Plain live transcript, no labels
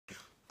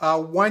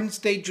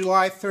Wednesday,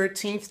 July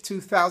 13th,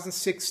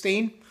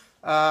 2016.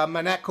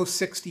 Maneco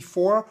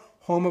 64,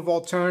 home of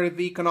alternative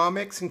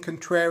economics and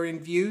contrarian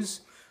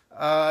views.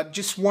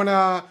 Just want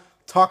to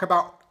talk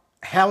about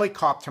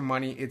helicopter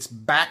money. It's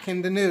back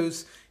in the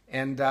news,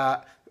 and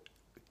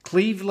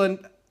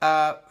Cleveland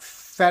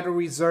Federal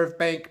Reserve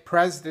Bank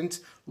President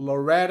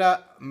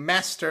Loretta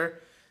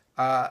Mester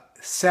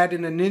said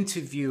in an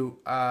interview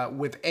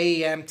with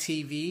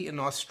AM-TV in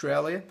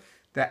Australia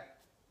that,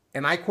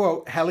 and I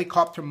quote,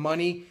 "Helicopter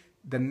money,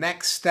 the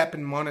next step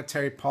in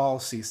monetary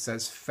policy,"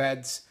 says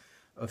Fed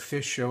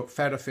official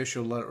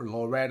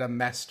Loretta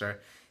Mester.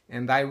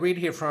 And I read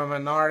here from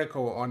an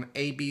article on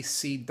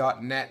abc.net.au.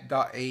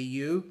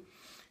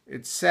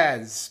 It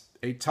says,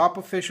 a top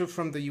official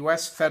from the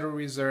U.S. Federal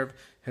Reserve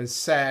has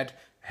said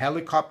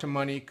helicopter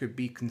money could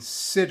be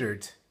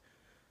considered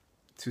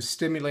to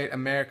stimulate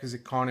America's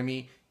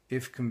economy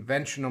if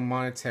conventional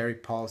monetary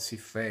policy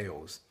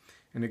fails.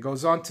 And it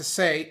goes on to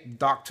say,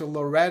 Dr.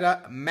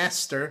 Loretta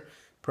Mester,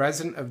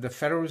 president of the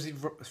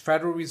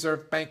Federal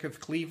Reserve Bank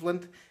of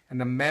Cleveland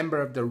and a member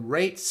of the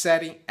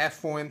ret-setting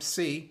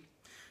FOMC,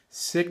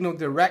 signaled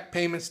direct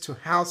payments to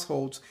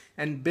households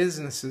and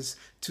businesses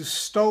to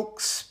stoke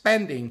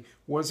spending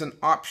was an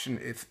option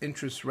if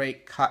interest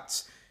rate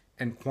cuts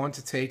and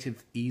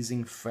quantitative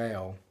easing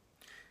fail.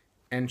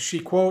 And she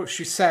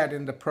said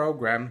in the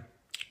program,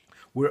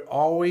 "We're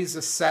always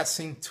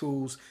assessing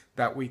tools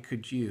that we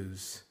could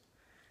use."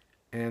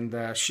 And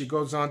she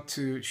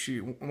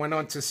went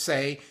on to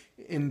say,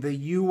 in the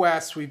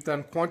U.S., we've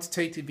done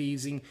quantitative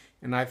easing,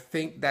 and I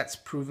think that's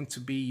proven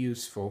to be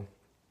useful.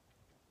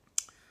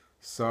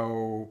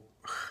 So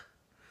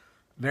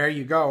there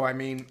you go. I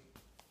mean,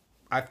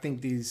 I think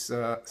these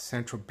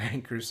central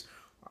bankers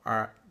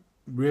are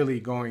really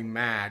going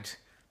mad.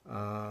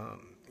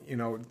 You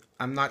know,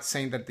 I'm not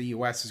saying that the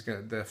U.S.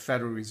 the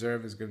Federal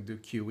Reserve is going to do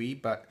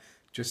QE, but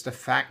just the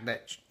fact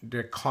that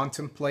they're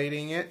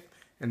contemplating it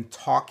and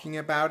talking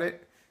about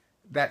it,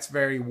 that's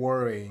very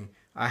worrying.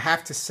 I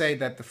have to say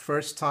that the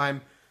first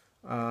time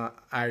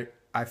I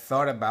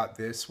thought about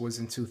this was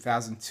in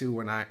 2002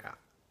 when I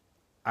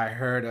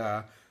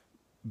heard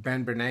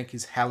Ben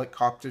Bernanke's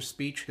helicopter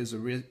speech, his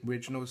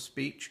original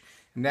speech.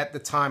 And at the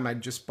time, I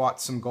just bought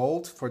some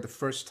gold for the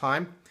first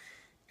time.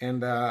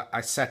 And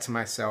I said to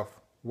myself,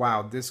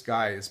 wow, this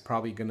guy is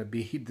probably going to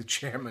be the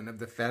chairman of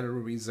the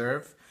Federal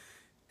Reserve.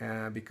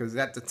 Because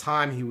at the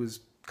time, he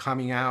was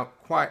coming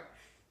out quite,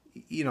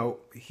 you know,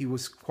 he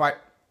was quite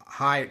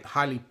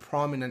highly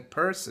prominent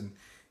person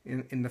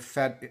in the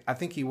Fed. I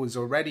think he was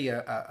already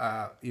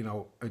a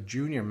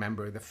junior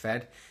member of the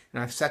Fed.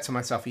 And I've said to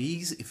myself,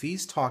 if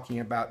he's talking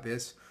about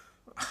this,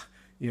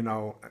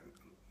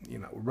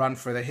 run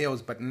for the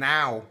hills. But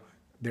now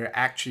they're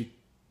actually,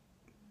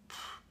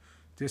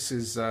 this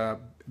is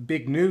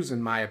big news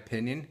in my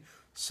opinion.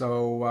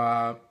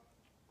 So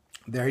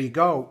there you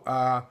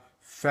go.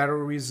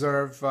 Federal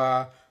Reserve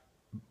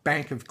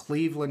Bank of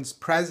Cleveland's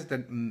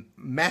president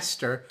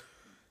Mester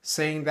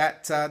saying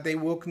that they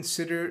will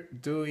consider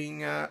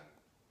doing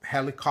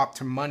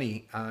helicopter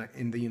money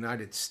in the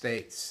United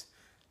States.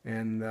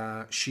 And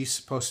she's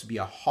supposed to be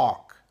a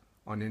hawk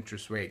on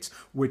interest rates,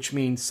 which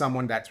means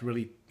someone that's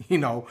really,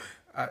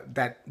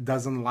 that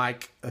doesn't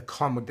like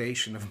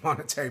accommodation of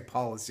monetary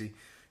policy.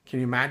 Can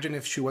you imagine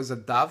if she was a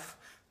dove?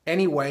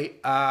 Anyway,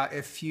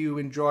 if you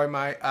enjoy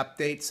my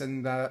updates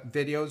and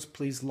videos,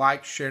 please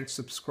like, share, and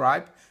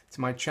subscribe to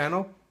my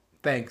channel.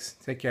 Thanks.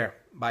 Take care.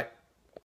 Bye.